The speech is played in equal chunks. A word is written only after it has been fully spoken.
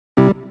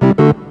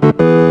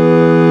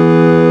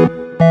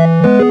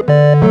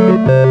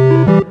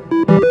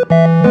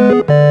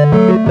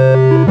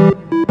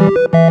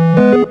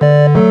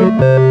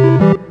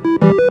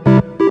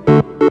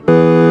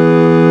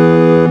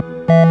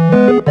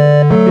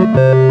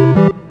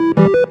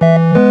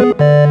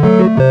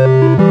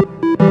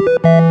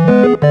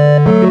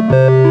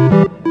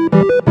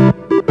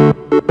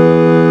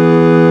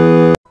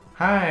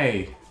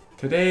Hi!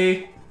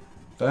 Today,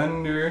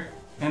 Thunder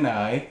and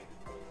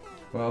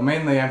well,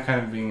 mainly I'm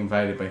kind of being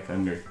invited by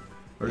Thunder.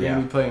 We're going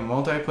to be playing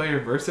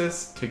multiplayer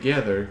versus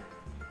together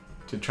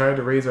to try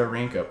to raise our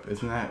rank up.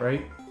 Isn't that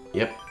right?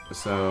 Yep.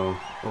 So,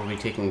 we'll be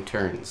taking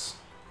turns.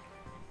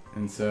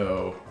 And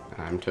so...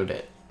 I'm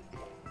Toadette.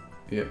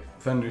 Yep,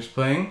 Thunder's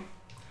playing.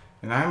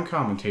 And I'm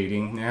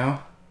commentating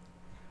now.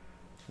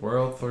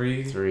 World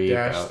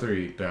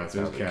 3-3,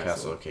 Bowser's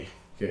Castle. Okay.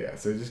 Okay, yeah,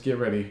 so just get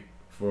ready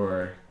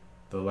for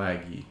the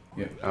laggy.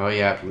 Yep. Oh,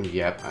 yeah.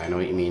 Yep, I know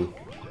what you mean.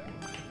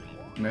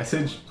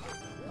 Message?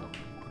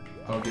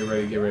 Oh, get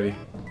ready, get ready.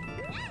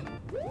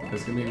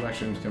 There's gonna be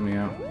mushrooms coming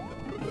out.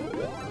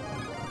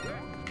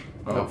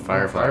 Oh,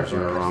 fireflies, you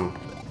were wrong.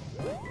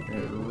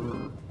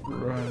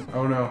 Run.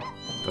 Oh no.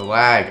 The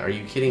lag, are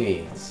you kidding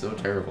me? It's so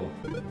terrible.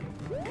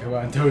 Come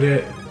on,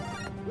 Toadette.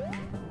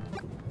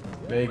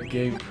 Big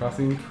game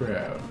crossing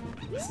crowd.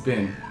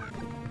 Spin.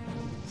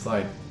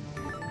 Slide.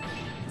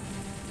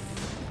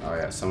 Oh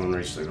yeah, someone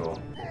reached the goal.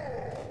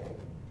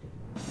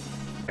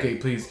 Okay,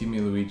 please give me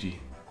Luigi.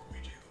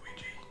 Luigi.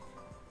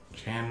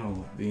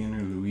 Channel the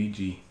inner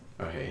Luigi.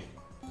 Okay,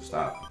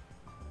 stop.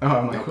 Oh,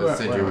 I'm like, no,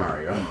 said you're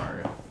Mario. I'm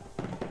Mario.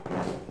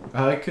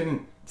 I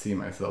couldn't see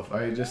myself.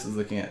 I just was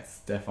looking at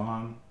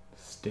Stefan.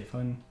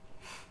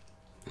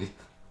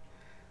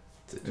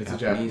 It's a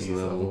Japanese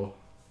level.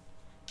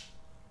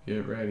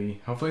 Get ready.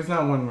 Hopefully it's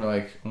not one where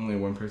like only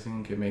one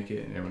person can make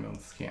it and everyone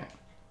else can't.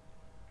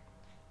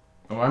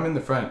 Oh, I'm in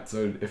the front,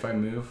 so if I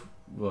move,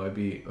 will I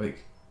be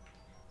like...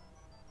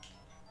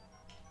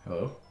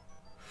 Hello?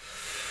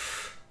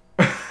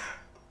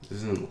 This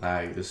isn't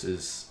lag, this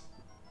is...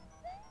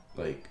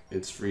 like,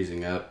 it's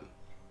freezing up.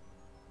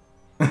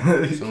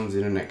 Someone's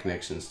internet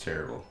connection's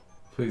terrible.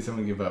 Please,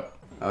 someone give up.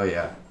 Oh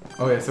yeah.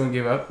 Oh yeah, someone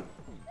gave up?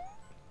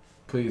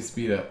 Please,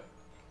 speed up.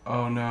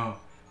 Oh no.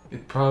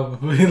 It's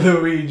probably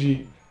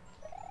Luigi.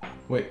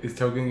 Wait, is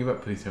Toad gonna give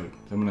up? Please, Toad.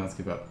 Someone else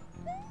give up.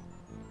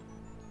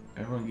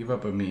 Everyone give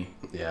up but me.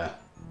 Yeah.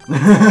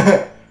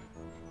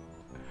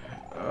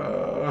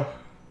 uh,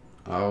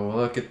 Oh,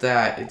 look at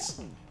that.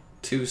 It's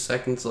 2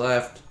 seconds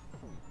left.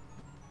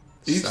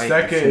 Each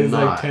second is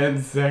like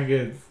 10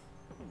 seconds.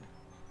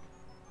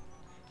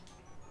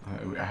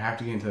 I have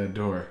to get into that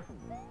door.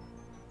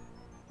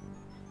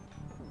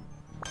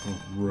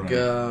 Oh, run.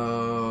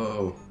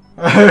 Go.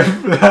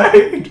 I'm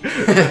blind.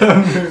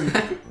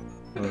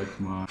 Oh,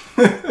 come on.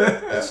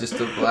 It's just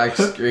a black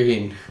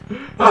screen.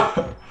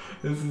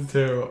 This is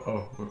terrible.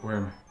 Oh, where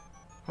am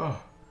I? Oh.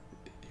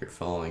 You're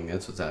falling.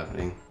 That's what's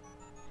happening.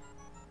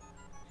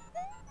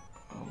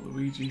 Oh,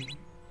 Luigi.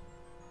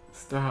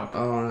 Stop.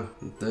 Oh,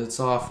 it's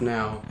off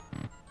now.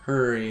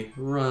 Hurry.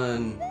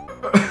 Run.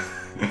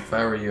 If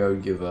I were you, I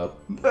would give up.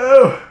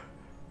 No!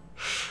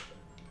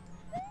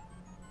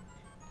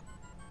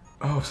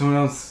 Oh, someone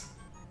else.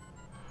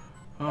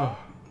 Oh.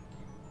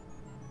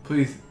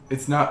 Please.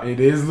 It's not. It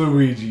is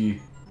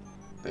Luigi.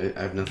 I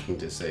have nothing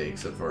to say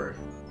except for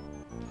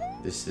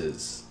this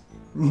is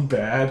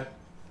bad.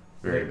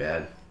 Very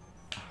bad.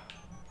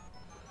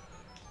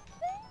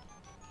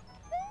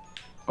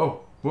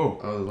 Oh, whoa.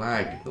 Oh, the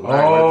lag. The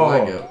lag. Where'd the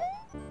lag go?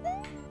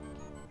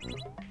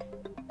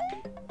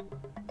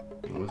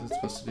 What was it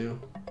supposed to do?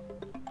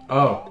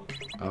 Oh.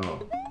 Oh.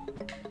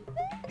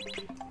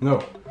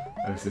 No.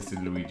 I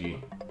assisted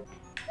Luigi.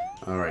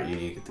 Alright, you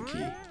need to get the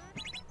key.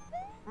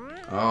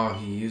 Oh,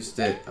 he used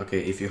it. Okay,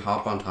 if you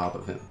hop on top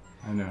of him,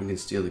 I know. you can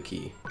steal the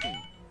key.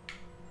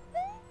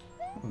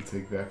 I'll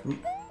take that.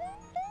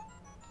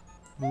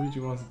 Luigi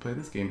wants to play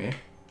this game, eh?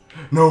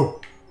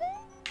 No!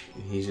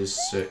 He just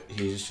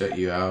shut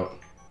you out.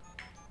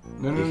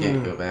 No, you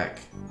can't go back.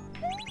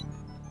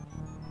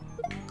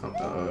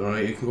 Oh,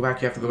 you can go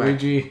back. You have to go back.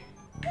 Luigi.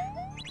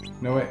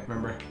 No, wait.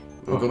 Remember.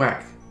 Oh, go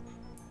back.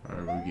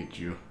 Alright, we'll get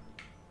you.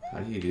 How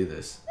do you do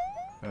this?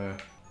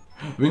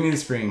 We need a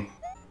spring.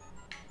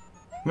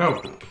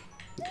 No.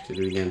 To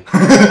do it again.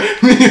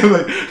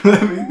 Like,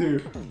 let me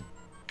through.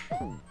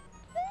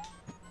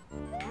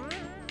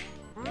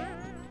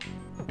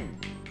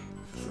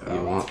 So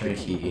You want the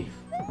key.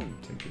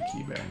 Take the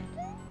key back.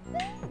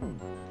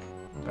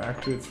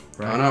 Back to its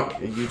right. Oh no,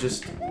 you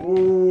just...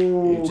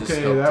 Ooh, you just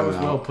okay, helped that him was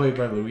out. well played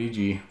by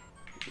Luigi.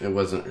 It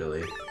wasn't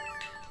really.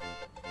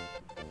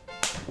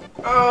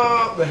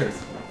 Oh, that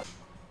hurts.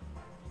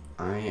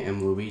 I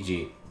am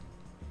Luigi.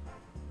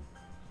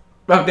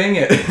 Oh, dang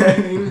it. I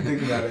didn't even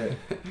think about it.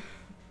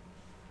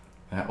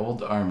 That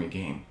old army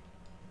game.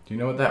 Do you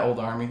know what that old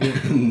army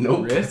game?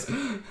 Nope. Risk?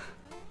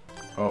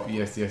 Oh,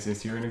 yes.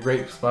 You're in a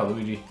great spot,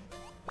 Luigi.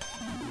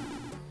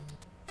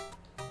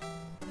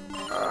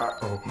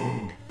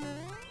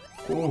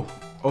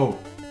 Oh.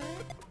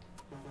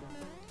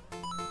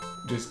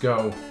 just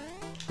go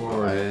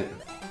forward.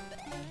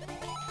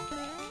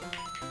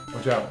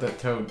 Watch out, that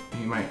Toad,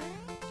 he might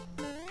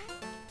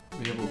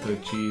be able to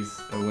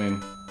cheese a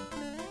win.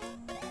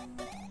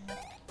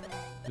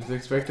 Just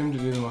expect him to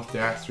do the most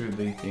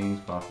dastardly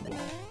things possible.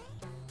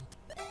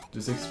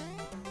 Just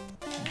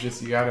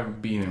you gotta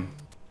beat him.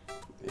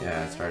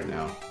 Yeah, it's hard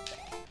now.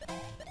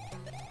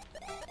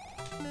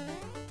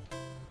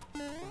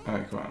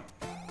 Alright, come on.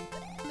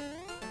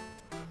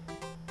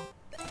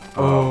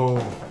 Oh.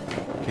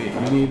 Okay, you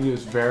need to do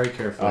this very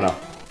carefully. Oh no.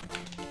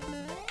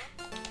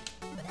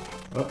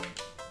 Oh.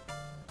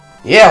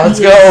 Yeah, let's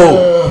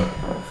go!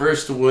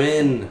 First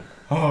win!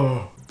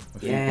 Oh.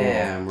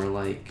 Yeah, and we're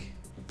like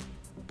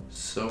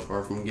so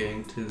far from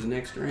getting to the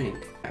next rank.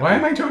 Why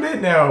am I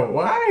Toadette now?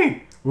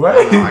 Why? I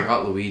don't know, I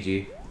got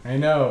Luigi. I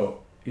know.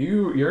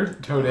 You're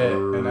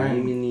Toadette and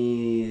I'm...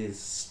 Mini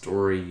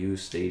story U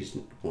stage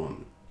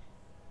 1.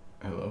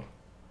 Hello?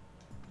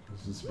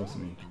 What's this supposed to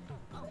mean?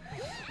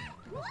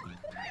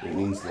 It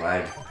means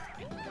lag.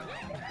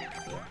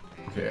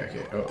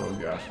 Okay. Oh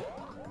gosh.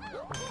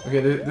 Okay,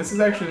 this is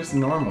actually just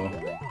normal.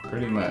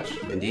 Pretty much.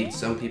 Indeed,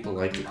 some people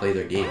like to play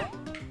their game.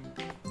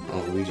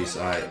 On Luigi's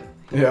side.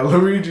 Yeah,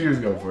 Luigi was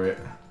going for it.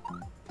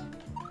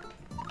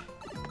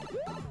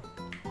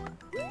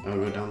 I'll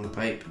go down the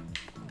pipe.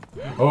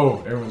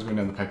 Oh, everyone's going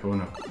down the pipe. Oh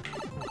no.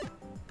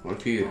 What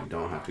if you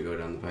don't have to go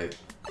down the pipe?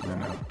 I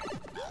know.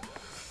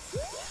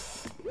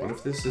 What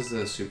if this is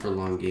a super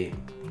long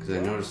game? Because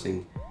I'm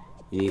noticing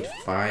you need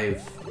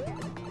 5...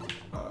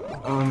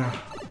 oh no.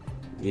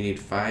 You need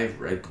 5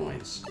 red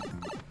coins.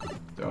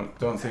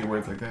 Don't say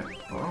words like that.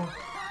 Oh.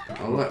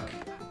 Oh look,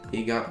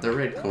 he got the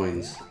red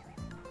coins.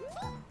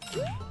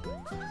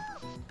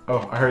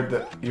 Oh, I heard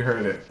that. You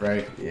heard it,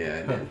 right?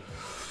 Yeah, I did.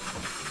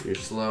 You're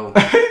slow.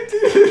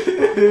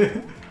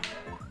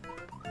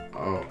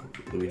 Oh,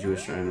 Luigi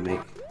was trying to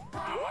make...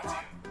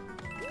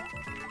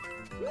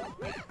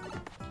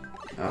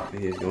 Oh,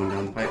 he's going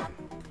down the pipe.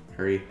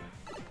 Hurry.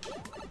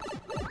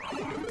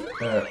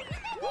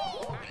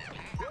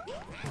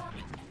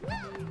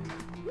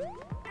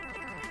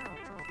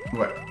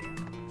 What?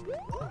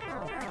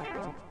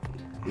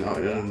 No,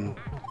 it doesn't.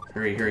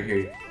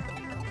 Hurry.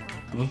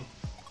 Hmm?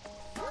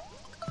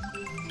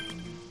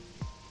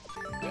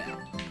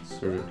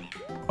 Sort of.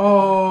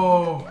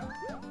 Oh!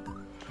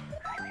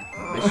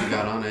 At least you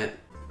got on it.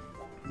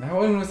 That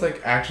one was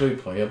like actually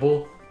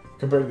playable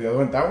compared to the other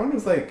one. That one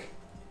was like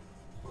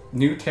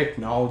new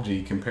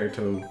technology compared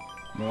to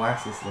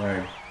molasses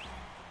lag.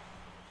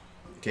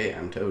 Okay,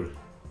 I'm Toad.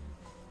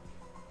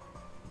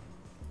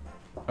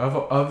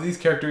 Of these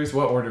characters,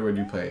 what order would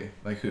you play?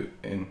 Like who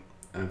in?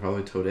 I'm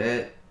probably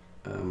Toadette,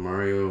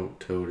 Mario,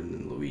 Toad, and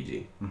then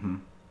Luigi. Mm-hmm.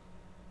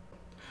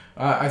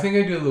 I think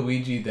I do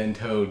Luigi, then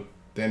Toad,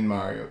 then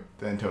Mario,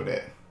 then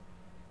Toadette.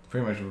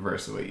 Pretty much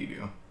reverse the way you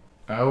do.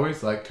 I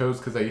always like Toads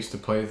because I used to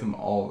play them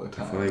all the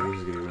time. I feel like this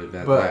is gonna be really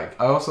bad but lag.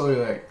 I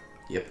also like.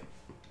 Yep.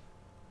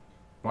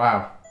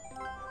 Wow.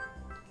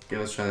 Okay,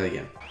 let's try that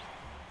again.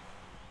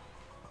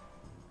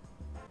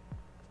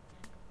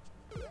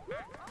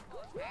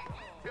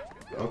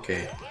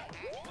 Okay.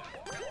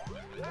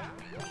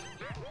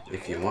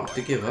 If you want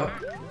to give up,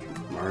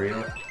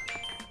 Mario.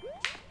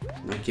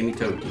 No, give me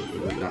Toad.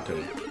 Not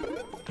Toad.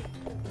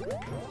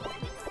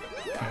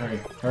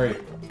 Hurry.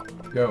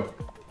 Go.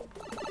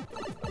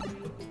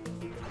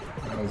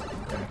 That was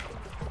okay.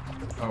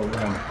 Oh,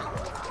 run.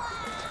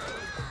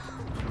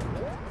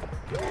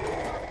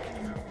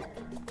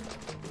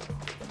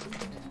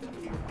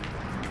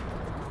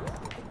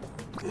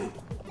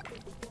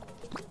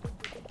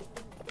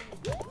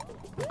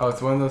 Oh,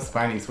 it's one of those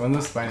Spinies. One of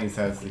those Spinies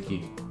has the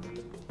key.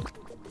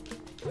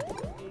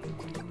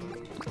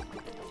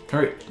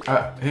 Hurry!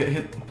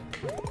 Hit!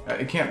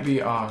 It can't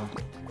be on.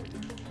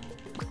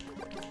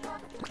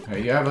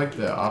 Alright, you have like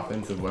the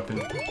offensive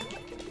weapon.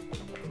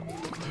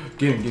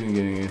 Get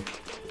in.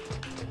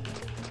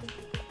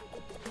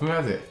 Who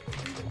has it?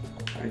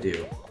 I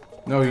do.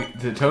 No,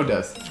 the Toad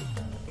does.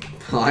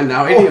 Oh,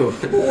 now I do.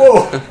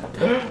 Whoa! I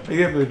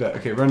can't believe that.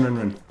 Okay,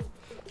 run.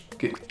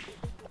 Get.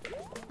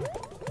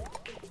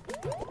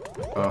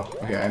 Oh,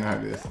 okay, I know how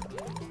to do this.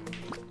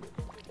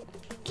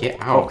 Get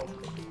out.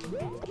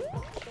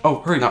 Oh,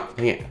 hurry! No,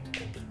 dang it.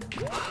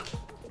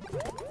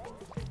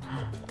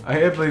 I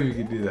can't believe you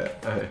could do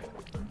that. Okay.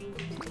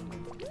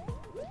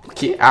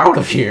 Get out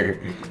of here.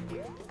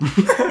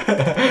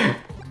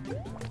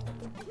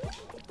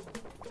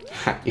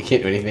 You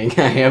can't do anything.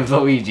 I have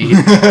Luigi.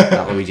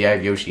 Not Luigi, I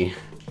have Yoshi.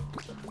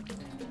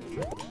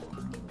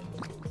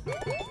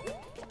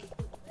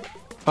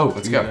 Oh,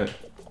 let's go.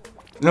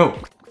 No.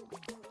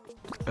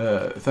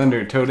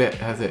 Thunder, Toadette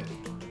has it.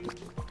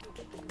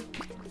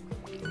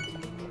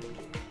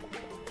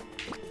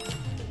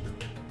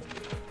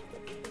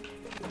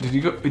 Did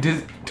you go?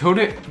 Did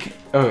Toadette?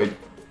 Oh.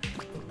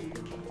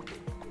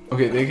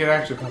 Okay, they could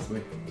actually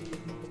possibly.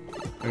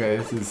 Okay,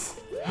 this is.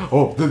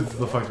 Oh, this is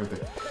the fight right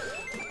there.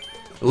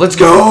 Let's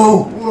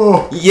go!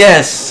 Whoa!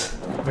 Yes!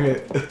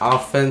 Okay.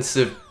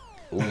 Offensive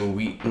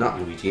not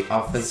Luigi.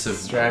 Offensive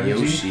strategy?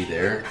 Yoshi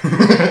there.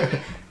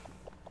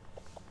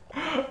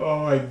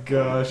 Oh my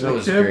gosh, That I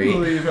was can't great.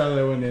 believe how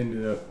that one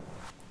ended up.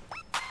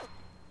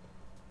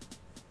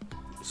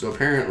 So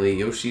apparently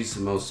Yoshi's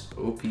the most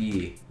OP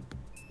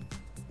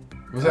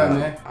Was that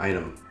man?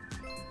 item.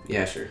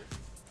 Yeah, sure.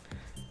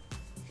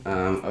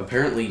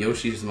 Apparently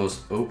Yoshi's the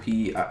most OP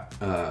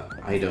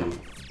item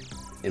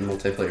in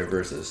multiplayer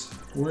versus.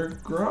 We're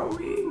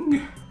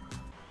growing.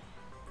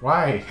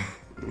 Why?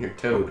 You're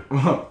Toad.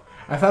 Well,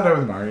 I thought I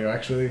was Mario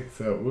actually,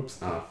 so whoops.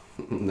 Oh,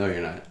 no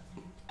you're not.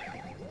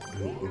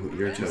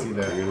 You're Toad. see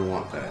that? You're gonna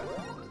want that.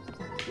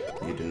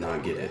 You did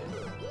not get it.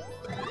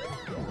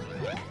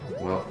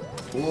 Well,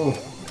 Ooh.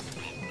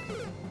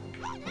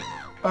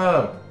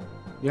 Oh.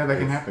 Yeah, that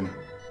can happen.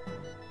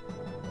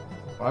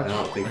 Watch. I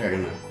don't think you're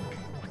gonna.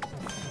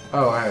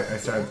 Oh, I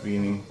started at the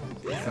beginning.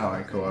 It's not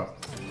like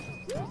co-op.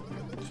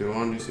 Do you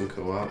want to do some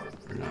co-op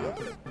or not?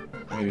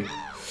 Maybe.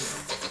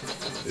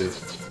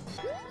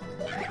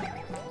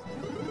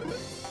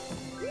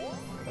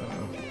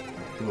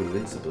 Ooh,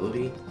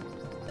 invincibility?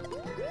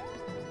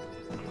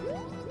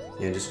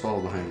 Yeah, just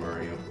follow behind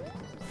Mario.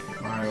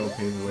 Mario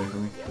paves the way for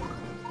me.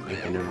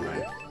 Okay, never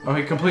mind. Oh,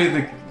 he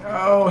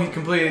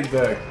completed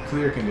the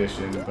clear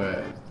condition,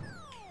 but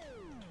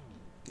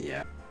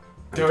Yeah.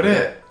 do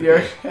it. Yeah.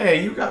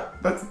 Hey, you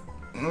got that's.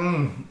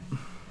 Oh,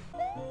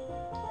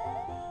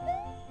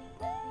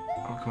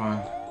 come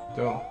on.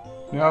 Don't.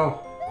 No.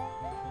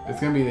 It's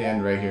gonna be the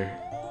end right here.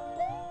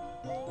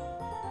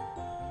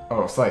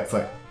 Oh, slide.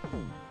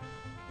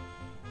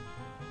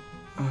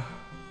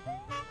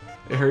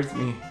 It hurts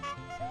me.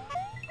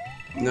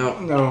 No.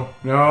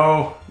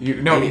 No.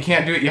 You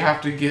can't do it. You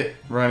have to get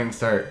running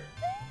start.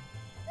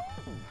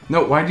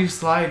 No, why'd you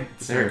slide?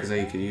 There, because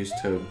I could use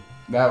Toad.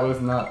 That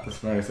was not the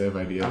smartest of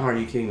ideas. Oh, are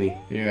you kidding me?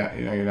 You're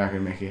not gonna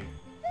make it.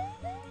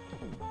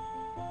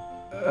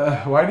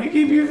 Why do you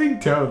keep using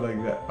Toad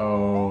like that?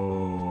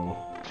 Oh.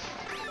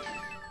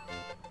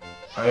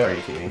 Oh yeah, Are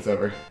you kidding me? it's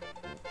over.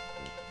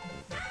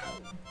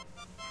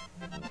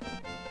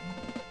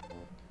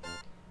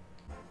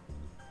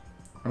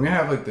 I'm gonna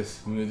have like the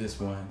smoothest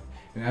one,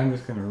 and I'm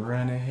just gonna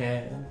run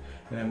ahead,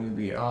 and I'm gonna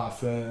be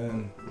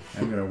awesome.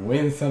 I'm gonna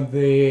win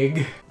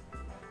something.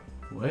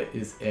 What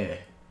is eh?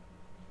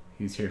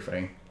 He's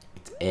terrifying.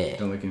 It's eh.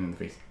 Don't look him in the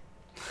face.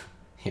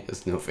 He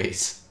has no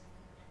face.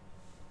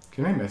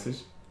 Can I message?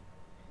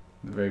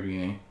 At the very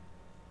beginning.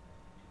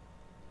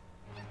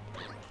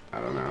 I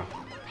don't know.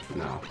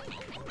 No.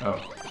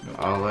 Oh. No.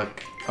 Oh,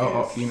 look.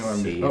 Oh, you know what I'm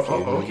See doing. if you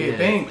Oh, can okay, get it.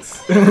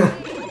 thanks.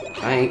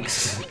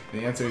 Thanks.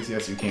 The answer is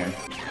yes, you can.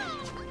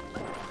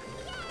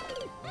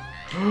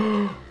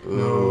 Ooh.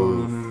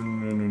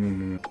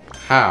 No.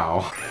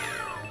 How?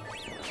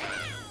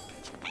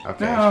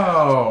 Okay.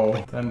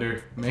 No!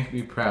 Thunder, make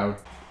me proud.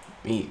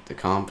 Meet the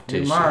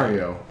competition. You're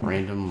Mario.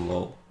 Random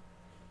lol.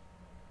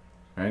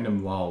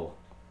 Random lol.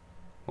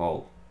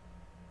 Lol.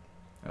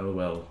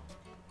 LOL.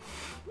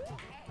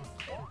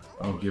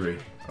 Oh, get ready.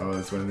 Oh,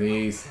 it's one of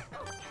these.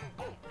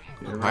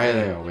 Why are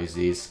there always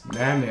these?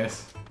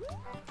 Madness.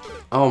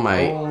 Oh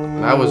my,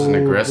 that was an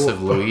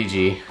aggressive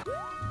Luigi.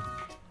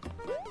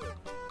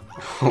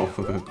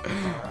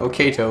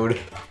 Okay, Toad.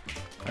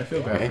 I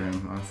feel bad Okay. for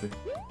him, honestly.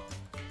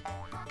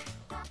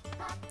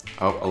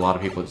 Oh, a lot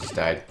of people just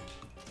died.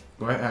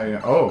 What? How do you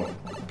know? Oh!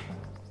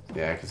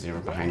 Yeah, because they were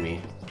behind me.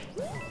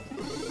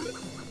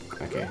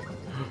 Okay.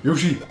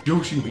 Yoshi!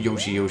 Yoshi.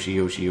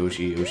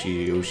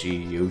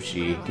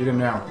 Get him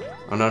now.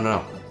 Oh,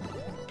 no.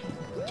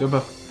 Jump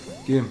up.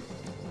 Get him.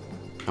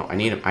 No, I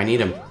need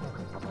him.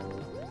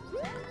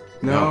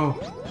 No.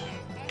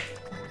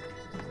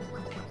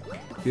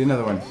 Get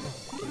another one.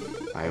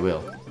 I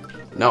will.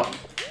 No.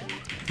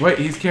 Wait,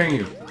 he's carrying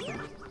you.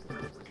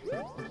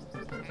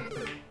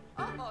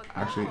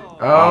 Actually. Oh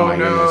Oh, my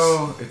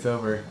no! It's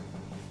over.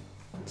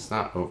 It's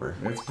not over.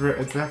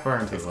 It's that far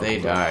into If the they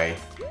level. die.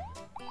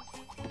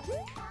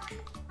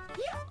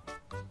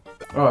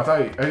 Oh,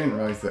 I didn't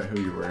realize that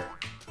who you were.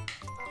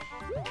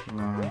 Come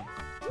on.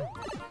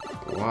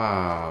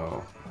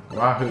 Wow.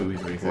 Wahoo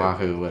is what he said.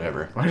 Wahoo,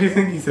 whatever. Why do you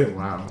think he said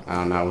wow? I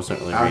don't know, I wasn't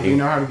really Do you reading.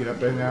 know how to get up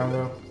there now,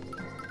 though?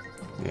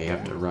 Yeah, you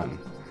have to run.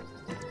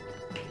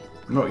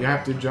 No, you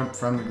have to jump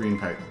from the green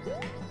pipe.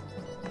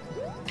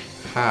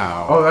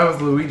 How? Oh, that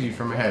was Luigi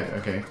from ahead.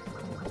 Okay.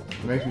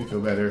 It makes me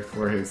feel better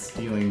for his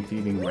stealing,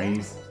 thieving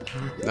ways.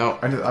 No.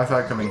 I saw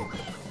it coming.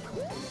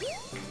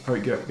 Oh,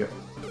 wait, get up.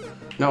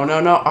 No.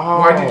 Oh.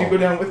 Why did you go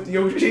down with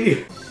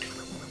Yoshi?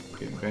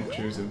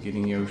 Adventures of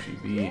getting Yoshi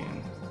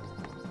being.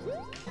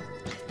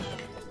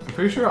 I'm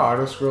pretty sure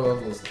auto scroll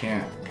levels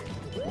can't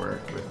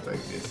work with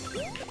like this.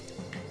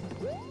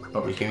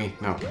 Oh, you kidding me?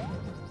 No.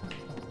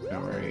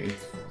 Don't worry,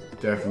 it's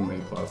definitely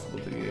possible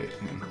to get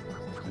him.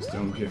 Just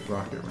don't get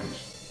rocket wrench.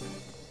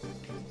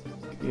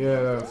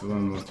 Yeah, that was one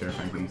of the most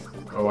terrifying things.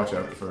 Oh, watch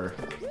out for.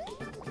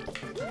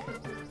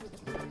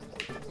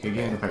 Okay,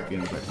 get in the pipe.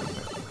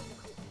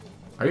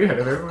 Are you ahead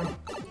of everyone?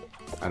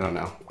 I don't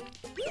know.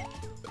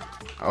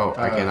 Oh,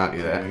 I cannot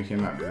do that. No, you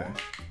cannot do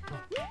that.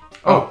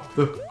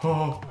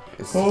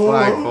 It's the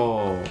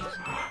flagpole.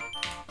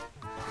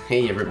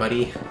 Hey,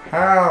 everybody.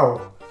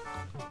 How?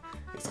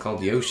 It's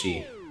called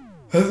Yoshi.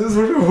 This is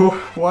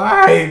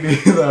why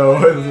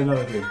though is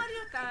another thing.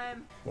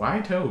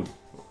 Why Toad?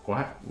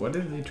 What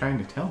are they trying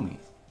to tell me?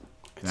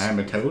 That I'm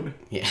a toad?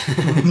 Yeah.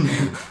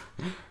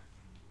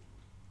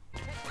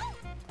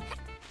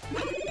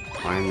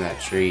 Climb that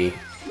tree.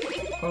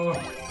 Oh.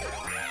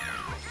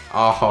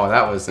 Oh,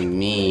 that was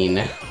mean.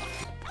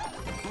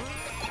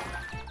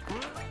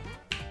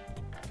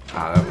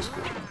 Ah, that was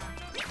cool.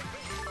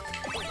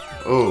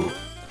 Oh.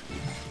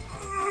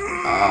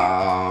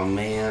 Oh,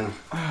 man.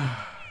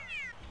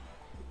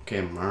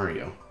 Okay,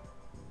 Mario.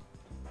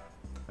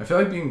 I feel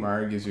like being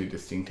Mario gives you a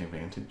distinct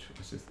advantage.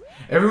 Which is,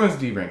 everyone's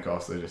D rank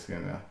also, just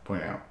gonna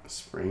point out.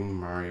 Spring,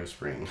 Mario,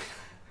 Spring.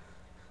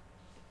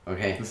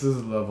 Okay. This is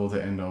a level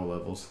to end all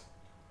levels.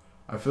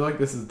 I feel like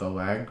this is the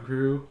lag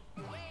crew.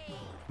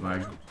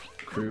 Lag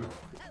crew.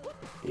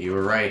 You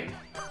were right.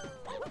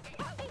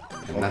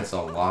 And that's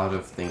a lot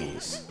of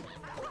thingies.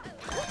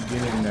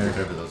 Get in there.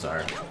 Whatever those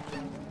are.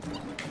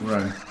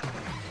 Run.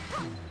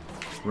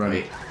 Run.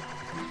 Wait.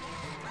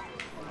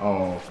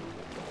 Oh.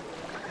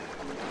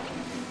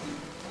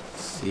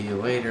 See you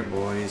later,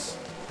 boys.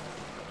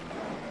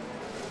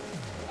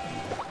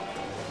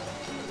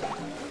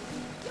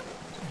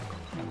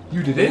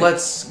 You did it?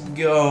 Let's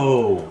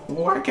go.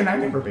 Why can I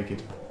never make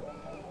it?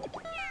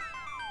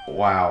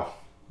 Wow.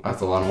 That's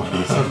a lot of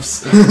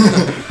one-ups.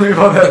 We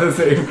both had the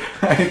same.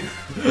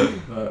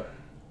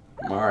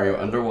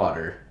 Mario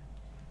underwater.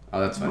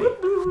 Oh, that's funny.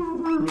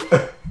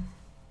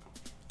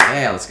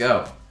 Yeah, let's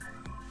go.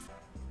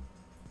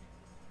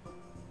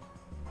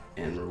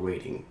 And we're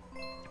waiting.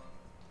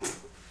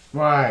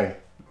 Why?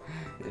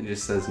 It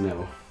just says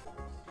no.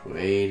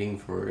 Waiting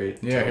for it.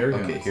 Yeah, here we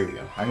go. Okay, here we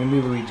go. I'm gonna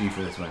be Luigi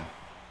for this one.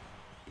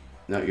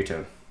 No, your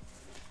Toad.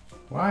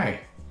 Why?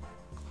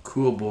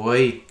 Cool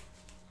boy.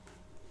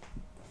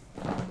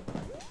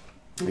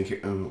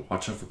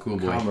 Watch out for cool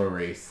boy. Combo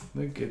race.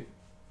 Look at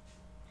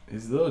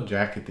his little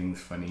jacket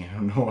thing's funny. I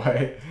don't know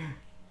why.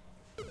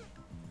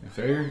 If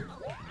they're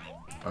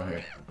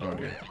okay. Oh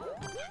dear.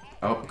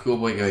 Oh, cool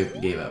boy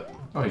gave up.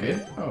 Oh, he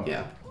did? Oh.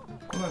 Yeah.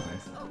 Well, that's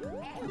nice.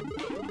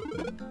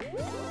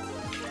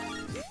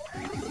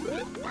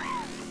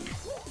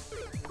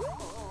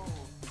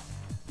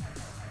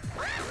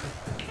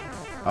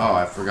 Oh,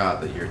 I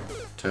forgot that you're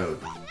Toad.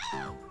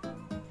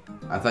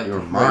 I thought you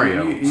were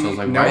Mario. So I was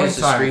like, no why one is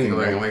the saw screen anything,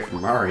 going right? away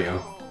from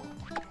Mario?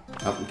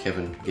 Oh,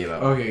 Kevin gave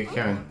up. Okay,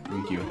 Kevin,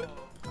 thank you.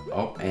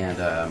 Oh, and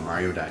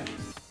Mario died.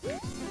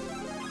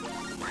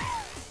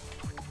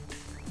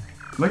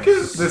 Look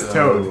at this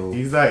Toad.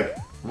 He's like,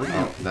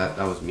 Oh, that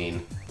was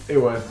mean. it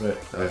was,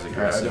 but That was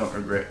aggressive. I don't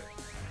regret.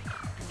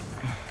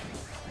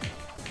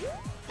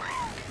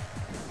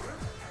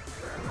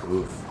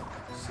 Oof.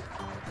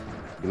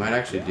 You might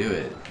actually do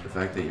it. The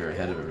fact that you're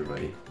ahead of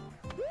everybody.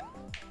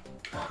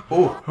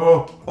 Oh!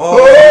 Oh, Oh!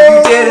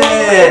 You did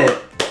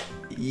it!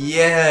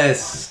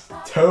 Yes!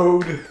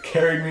 Toad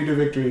carried me to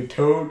victory.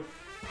 Toad,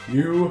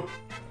 you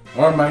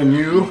are my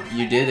new.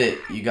 You did it.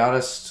 You got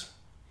us.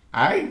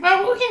 I'm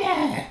looking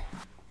at.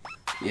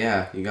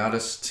 Yeah, you got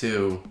us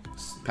to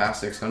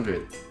past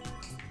 600.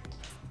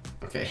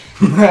 Okay.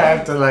 I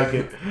have to like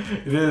it.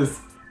 It is.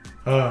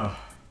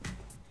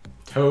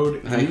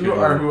 Toad, Thank you you.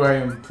 are who I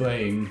am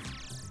playing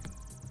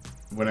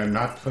when I'm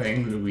not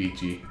playing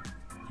Luigi.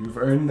 You've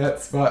earned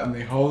that spot in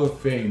the Hall of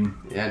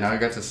Fame. Yeah, now I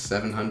got to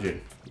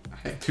 700.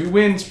 Okay.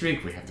 2-win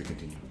streak. We have to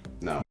continue.